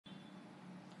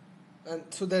And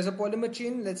so there's a polymer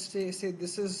chain. Let's say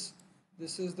this is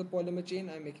the polymer chain.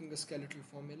 I'm making a skeletal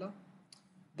formula.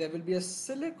 There will be a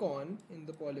silicon in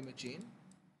the polymer chain,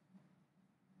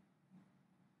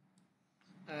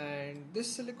 and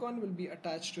this silicon will be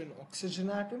attached to an oxygen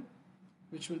atom,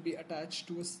 which will be attached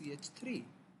to a CH3.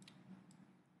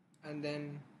 And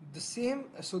then the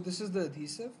same, so this is the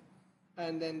adhesive,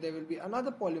 and then there will be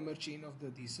another polymer chain of the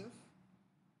adhesive.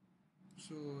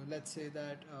 So let's say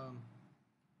that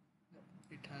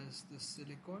it has the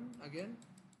silicon again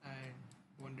and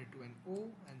bonded to an O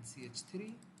and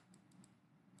CH3,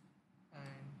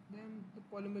 and then the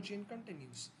polymer chain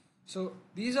continues. So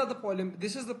these are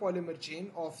this is the polymer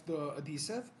chain of the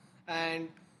adhesive, and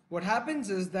what happens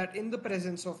is that in the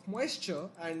presence of moisture,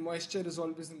 and moisture is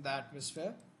always in the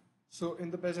atmosphere, so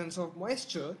in the presence of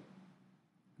moisture,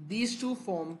 these two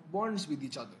form bonds with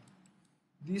each other.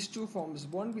 These two forms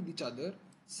bond with each other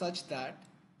such that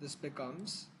this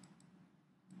becomes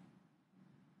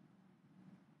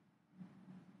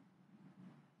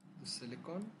the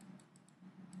silicon,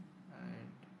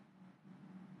 and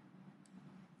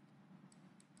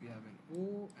we have an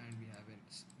O, and we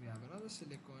have another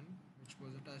silicon which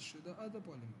was attached to the other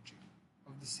polymer chain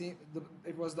of the same.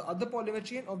 It was the other polymer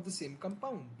chain of the same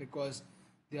compound because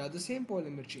they are the same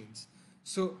polymer chains.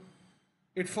 So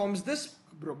it forms this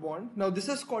bond. Now this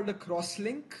is called a cross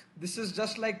link. This is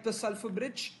just like the sulfur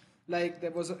bridge. Like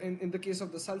there was in the case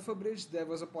of the sulfur bridge, there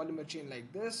was a polymer chain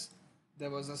like this. There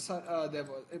was a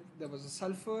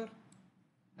sulfur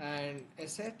and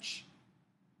SH.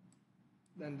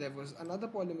 Then there was another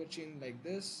polymer chain like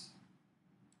this.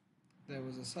 There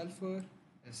was a sulfur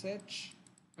SH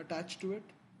attached to it.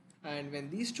 And when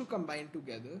these two combined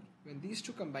together,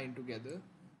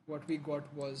 what we got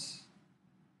was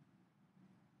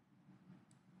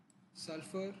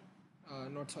sulfur,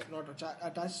 not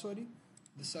attached, sorry.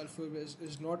 The sulfur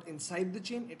is not inside the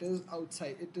chain, it is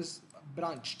outside, it is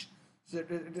branched. So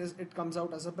it comes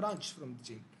out as a branch from the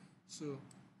chain. So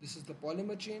this is the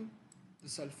polymer chain. The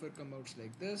sulfur comes out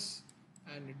like this,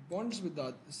 and it bonds with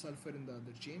the sulfur in the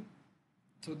other chain.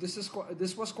 So this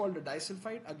was called a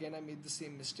disulfide. Again, I made the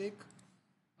same mistake.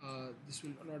 This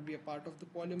will not be a part of the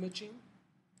polymer chain.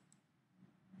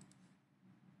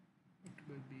 It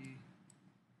will be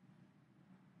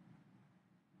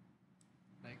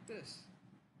like this.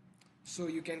 So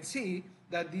you can see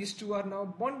that these two are now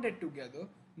bonded together,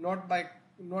 not by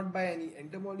any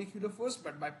intermolecular force,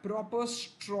 but by proper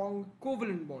strong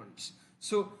covalent bonds.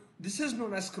 So this is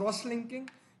known as cross-linking,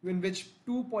 in which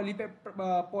two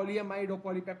polyamide or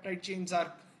polypeptide chains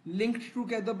are linked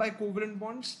together by covalent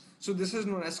bonds. So this is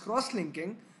known as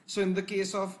cross-linking. So in the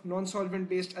case of non-solvent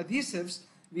based adhesives,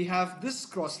 we have this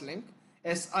cross-link,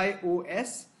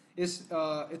 SiOS.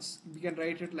 We can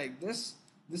write it like this.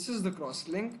 This is the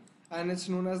cross-link, and it's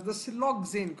known as the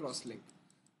siloxane cross-link.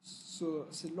 So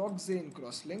siloxane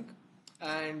cross-link,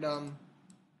 and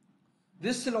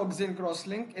this siloxane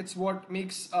cross-link, it's what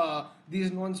makes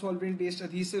these non-solvent based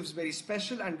adhesives very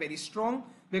special and very strong,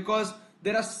 because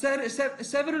there are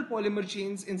several polymer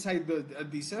chains inside the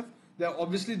adhesive.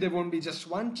 Obviously there won't be just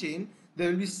one chain, there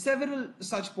will be several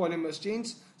such polymer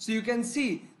chains. So you can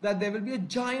see that there will be a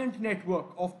giant network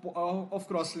of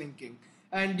cross-linking,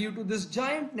 and due to this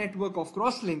giant network of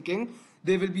cross-linking,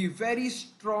 they will be very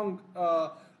strong.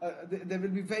 They will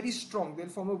be very strong. They'll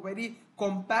form a very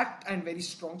compact and very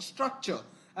strong structure.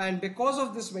 And because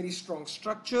of this very strong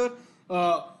structure,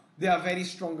 they are very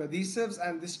strong adhesives,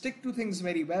 and they stick to things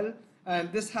very well.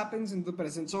 And this happens in the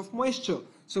presence of moisture.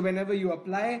 So whenever you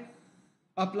apply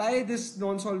this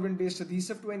non-solvent based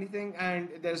adhesive to anything and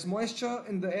there's moisture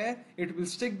in the air, it will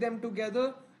stick them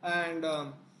together, and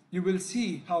you will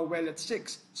see how well it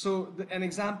sticks. So an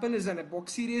example is an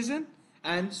epoxy resin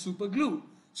and super glue.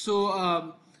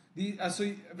 So so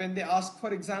when they ask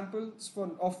for examples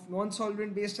of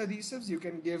non-solvent based adhesives, you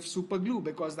can give super glue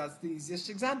because that's the easiest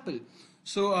example.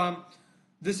 So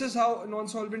this is how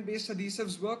non-solvent based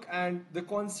adhesives work, and the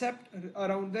concept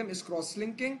around them is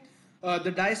cross-linking.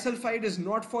 The disulfide is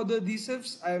not for the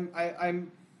adhesives.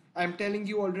 I'm telling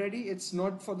you already, it's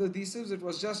not for the adhesives. It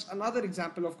was just another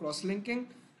example of cross-linking.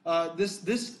 This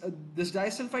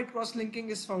disulfide cross-linking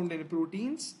is found in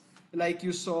proteins, like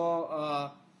you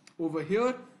saw over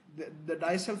here, the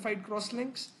disulfide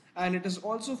cross-links, and it is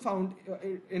also found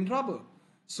in rubber.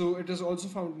 So it is also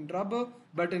found in rubber,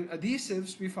 but in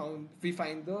adhesives we find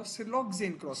the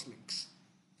siloxane cross-links.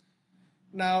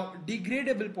 Now,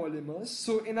 degradable polymers.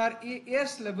 So in our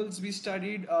AS levels, we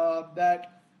studied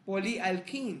that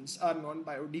polyalkenes are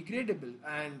non-biodegradable,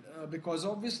 and because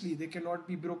obviously they cannot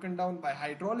be broken down by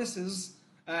hydrolysis,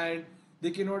 and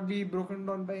They cannot be broken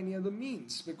down by any other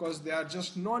means because they are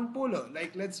just non-polar.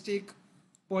 Like let's take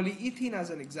polyethylene as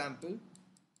an example.